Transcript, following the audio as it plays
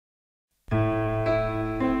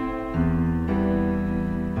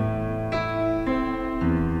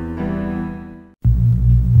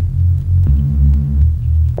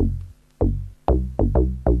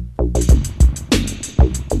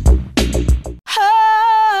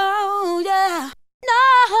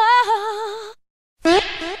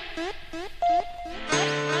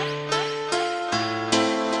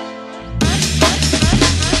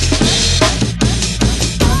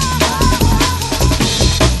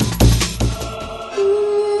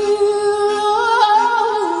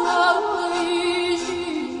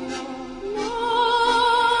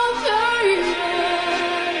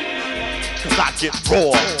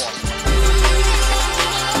raw.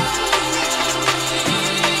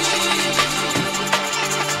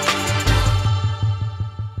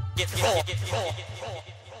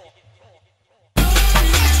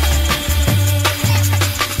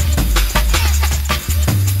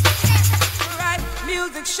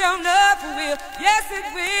 Music shown up will, yes it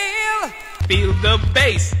will. Feel the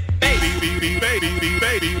bass, bass,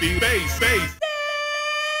 bass.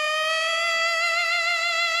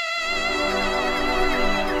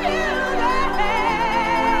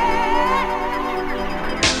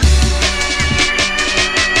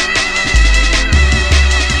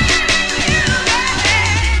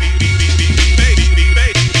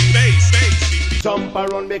 Jump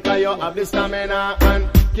around because you have the stamina and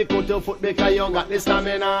kick out your foot because you got the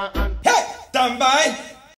stamina and hey, stand by.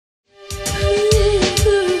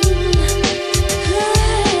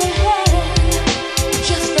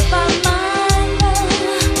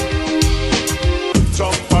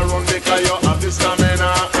 jump around because you have the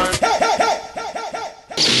stamina and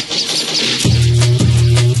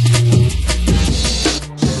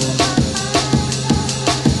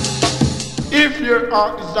if your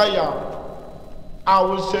heart desire, I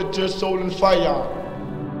will set your soul on fire.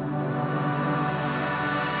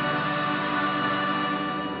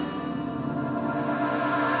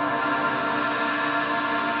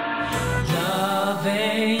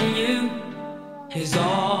 Loving you is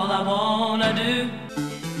all I wanna do.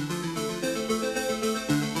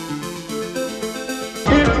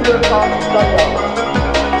 If your heart desire,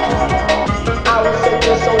 I will set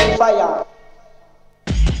your soul on fire.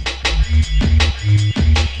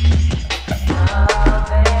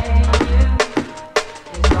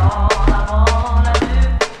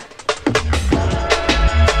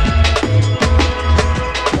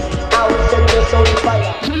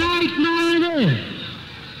 Tonight, Melody,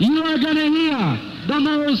 you are gonna hear the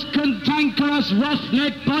most cantankerous,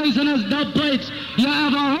 roughneck, poisonous dubplates you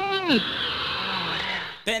ever heard.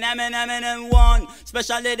 Phenomenon one,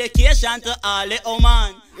 special dedication to all the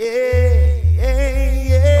oman.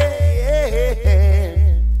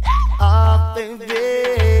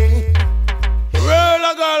 Roll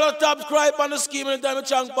a girl on top, cry on the scheme and time a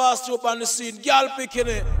chunk pass through on the scene. Girl picking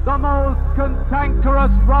it. The most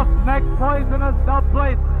cantankerous, roughneck, poisonous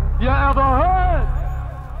dubplates you ever heard.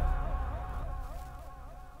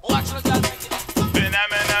 Watch the girl picking it.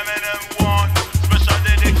 Phenomenon one, special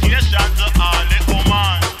dedication to all the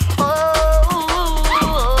woman.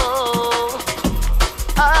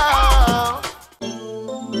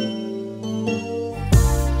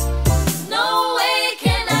 No way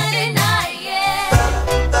can I deny it.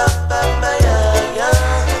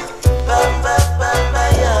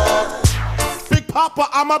 Big Papa,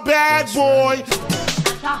 I'm a bad boy.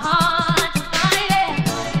 The heart to fight it.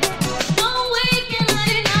 No way can I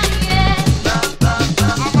deny it.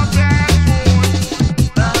 I'm a bad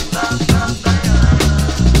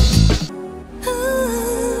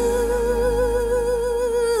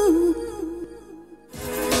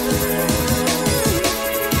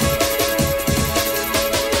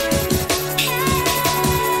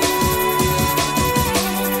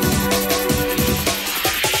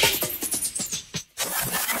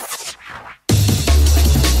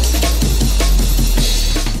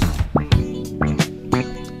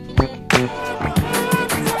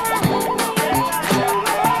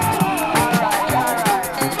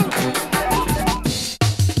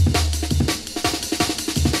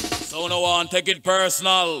So no one take it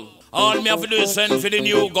personal. All me have to do is send for the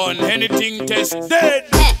new gun. Anything test dead.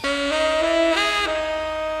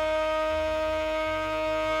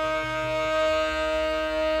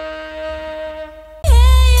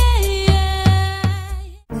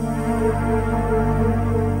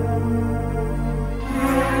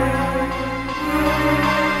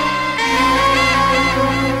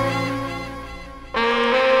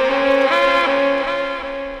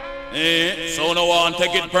 So no one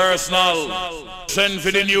take it personal. Send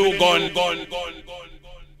for the new gun.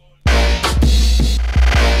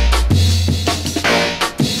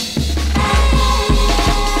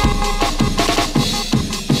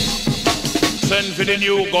 Send for the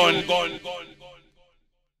new gun.